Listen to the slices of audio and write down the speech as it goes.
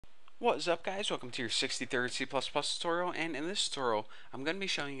What's up, guys? Welcome to your 63rd C++ tutorial, and in this tutorial I'm going to be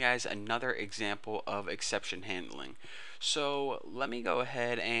showing you guys another example of exception handling. So let me go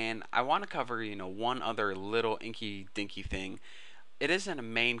ahead, and I want to cover one other little inky dinky thing. It isn't a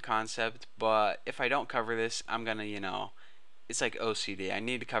main concept, but if I don't cover this, I'm gonna it's like OCD. I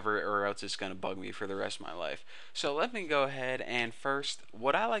need to cover it or else it's going to bug me for the rest of my life. So let me go ahead, and first,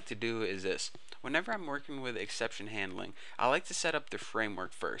 what I like to do is this. Whenever I'm working with exception handling, I like to set up the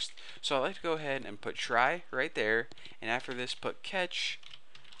framework first. So I like to go ahead and put try right there, and after this put catch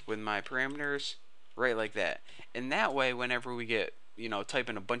with my parameters right like that. And that way, whenever we get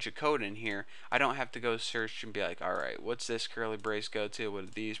typing a bunch of code in here, I don't have to go search and be like, alright, what's this curly brace go to? What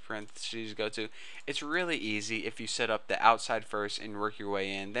do these parentheses go to? It's really easy if you set up the outside first and work your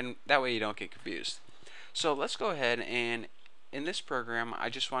way in. Then that way you don't get confused. So let's go ahead, and in this program I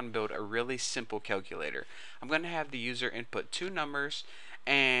just want to build a really simple calculator. I'm going to have the user input two numbers,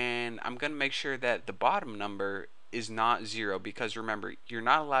 and I'm going to make sure that the bottom number is not 0, because remember, you're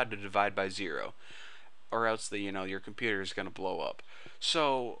not allowed to divide by 0 or else your computer is going to blow up.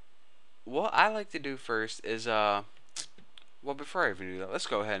 So what I like to do first is well, before I even do that, let's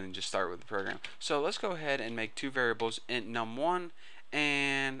go ahead and just start with the program. So let's go ahead and make two variables, int num1,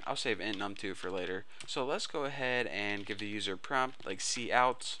 and I'll save int num2 for later. So let's go ahead and give the user a prompt like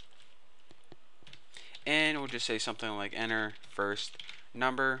cout, and we'll just say something like enter first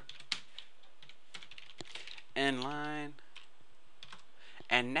number, end line.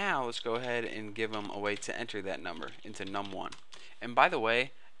 And now let's go ahead and give them a way to enter that number into num1. And by the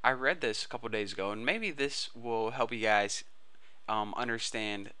way, I read this a couple days ago, and maybe this will help you guys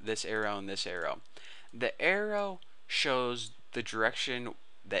understand this arrow and this arrow. The arrow shows the direction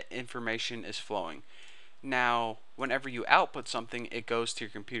that information is flowing. Now, whenever you output something, it goes to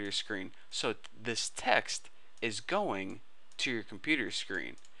your computer screen. So this text is going to your computer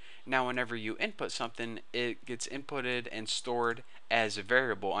screen. Now, whenever you input something, it gets inputted and stored as a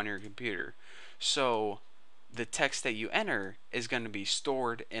variable on your computer. So the text that you enter is going to be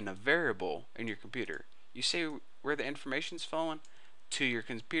stored in a variable in your computer. You see where the information's flowing? To your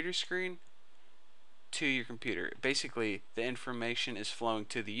computer screen, to your computer. Basically, the information is flowing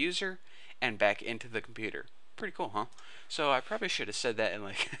to the user and back into the computer. Pretty cool, huh? So I probably should have said that in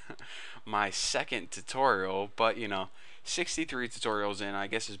like my second tutorial, but 63 tutorials in, I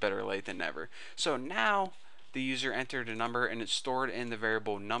guess is better late than never. So now the user entered a number and it's stored in the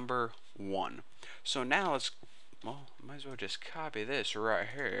variable number1. So now might as well just copy this right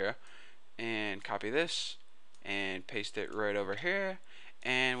here and copy this and paste it right over here,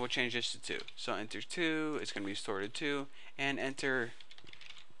 and we'll change this to 2. So enter 2, it's going to be stored at 2, and enter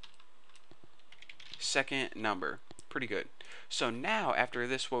second number. Pretty good. So now after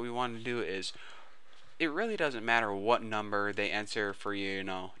this, what we want to do is, it really doesn't matter what number they enter for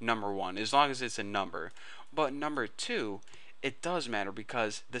number 1, as long as it's a number. But number 2, it does matter,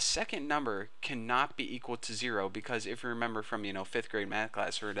 because the second number cannot be equal to 0, because if you remember from 5th grade math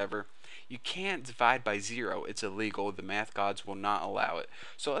class or whatever, you can't divide by 0. It's illegal. The math gods will not allow it.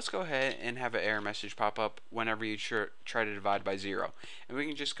 So let's go ahead and have an error message pop up whenever you try to divide by 0. And we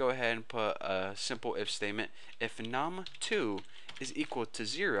can just go ahead and put a simple if statement. If num2 is equal to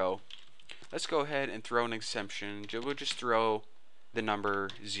 0, let's go ahead and throw an exception. We'll just throw the number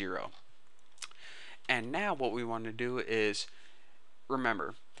 0. And now what we want to do is,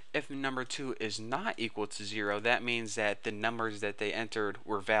 remember, if number 2 is not equal to 0, that means that the numbers that they entered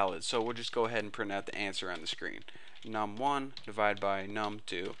were valid. So we'll just go ahead and print out the answer on the screen. Num1 divided by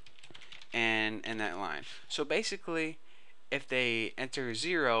num2, and in that line. So basically, if they enter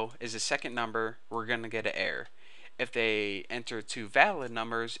 0 as a second number, we're going to get an error. If they enter two valid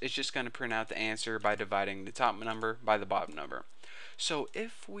numbers, it's just going to print out the answer by dividing the top number by the bottom number. So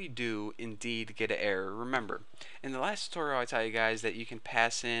if we do indeed get an error, remember, in the last tutorial I taught you guys that you can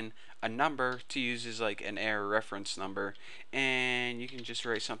pass in a number to use as like an error reference number, and you can just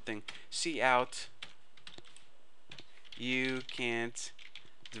write something cout, you can't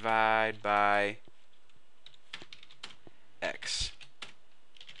divide by x.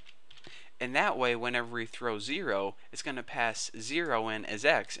 And that way, whenever we throw 0, it's going to pass 0 in as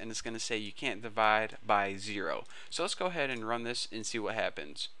x, and it's going to say you can't divide by 0. So let's go ahead and run this and see what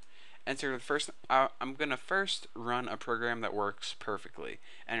happens. Enter the first. I'm going to first run a program that works perfectly.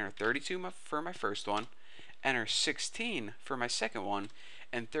 Enter 32 for my first one, enter 16 for my second one,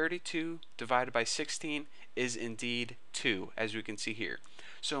 and 32 divided by 16 is indeed 2, as we can see here.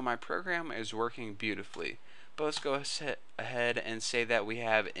 So my program is working beautifully. But let's go ahead and say that we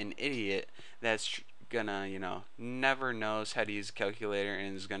have an idiot that's gonna, never knows how to use a calculator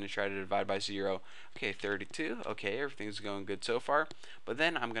and is gonna try to divide by 0. Okay, 32. Okay, everything's going good so far. But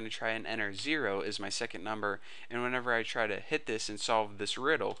then I'm gonna try and enter 0 as my second number, and whenever I try to hit this and solve this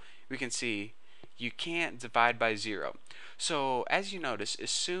riddle, we can see you can't divide by 0. So as you notice,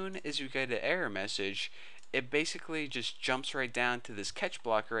 as soon as you get an error message, it basically just jumps right down to this catch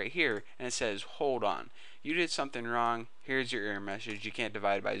block right here, and it says, hold on, you did something wrong, here's your error message, you can't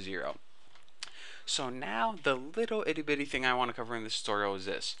divide by 0. So now the little itty bitty thing I want to cover in this tutorial is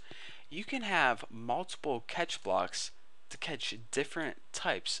this. You can have multiple catch blocks to catch different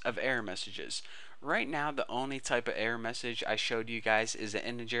types of error messages. Right now the only type of error message I showed you guys is an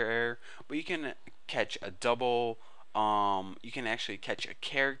integer error, but you can catch a double, you can actually catch a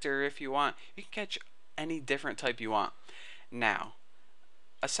character if you want, you can catch any different type you want. Now,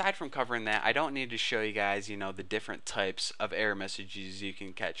 aside from covering that, I don't need to show you guys, the different types of error messages you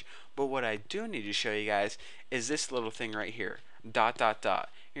can catch. But what I do need to show you guys is this little thing right here, ...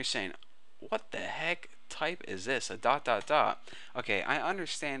 You're saying, what the heck type is this? A ... Okay, I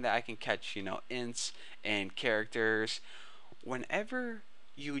understand that I can catch, ints and characters. Whenever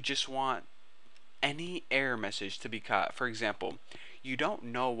you just want any error message to be caught, for example, you don't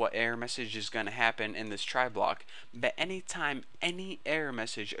know what error message is going to happen in this try block, but anytime any error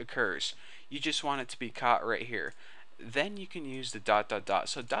message occurs, you just want it to be caught right here. Then you can use the ...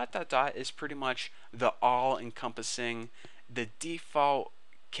 So ... is pretty much the all-encompassing, the default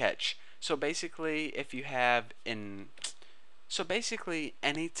catch. So basically, if you have anytime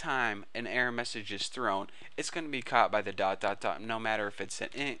an error message is thrown, it's going to be caught by the ... no matter if it's an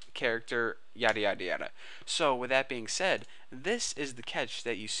int, character, yada yada yada. So with that being said, this is the catch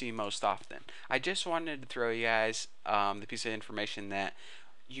that you see most often. I just wanted to throw you guys the piece of information that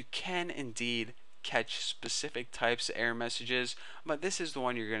you can indeed catch specific types of error messages, but this is the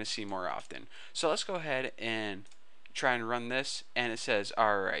one you're going to see more often. So let's go ahead and try and run this, and it says,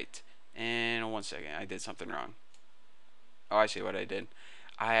 alright, and 1 second, I did something wrong. Oh, I see what I did.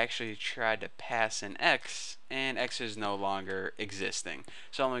 I actually tried to pass an X, and X is no longer existing.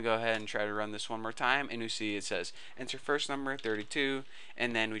 So I'm going to go ahead and try to run this one more time, and you see it says enter first number 32,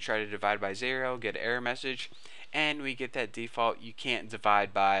 and then we try to divide by 0, get an error message, and we get that default you can't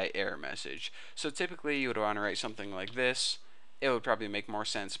divide by error message. So typically you would want to write something like this. It would probably make more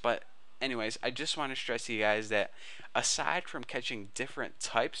sense, but anyways, I just want to stress to you guys that aside from catching different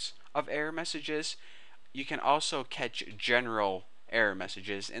types of error messages, you can also catch general error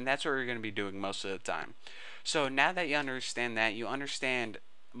messages, and that's what we're going to be doing most of the time. So now that you understand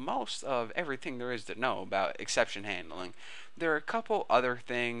most of everything there is to know about exception handling. There are a couple other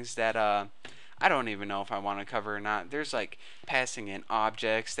things that I don't even know if I want to cover or not. There's like passing in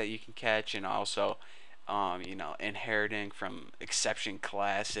objects that you can catch, and also inheriting from exception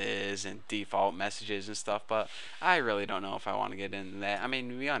classes and default messages and stuff, but I really don't know if I want to get into that. I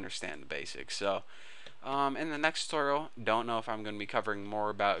mean, we understand the basics. So in the next tutorial, don't know if I'm going to be covering more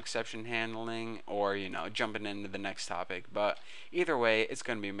about exception handling or, jumping into the next topic. But either way, it's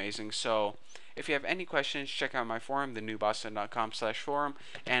going to be amazing. So if you have any questions, check out my forum, thenewboston.com/forum.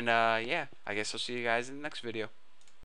 And yeah, I guess I'll see you guys in the next video.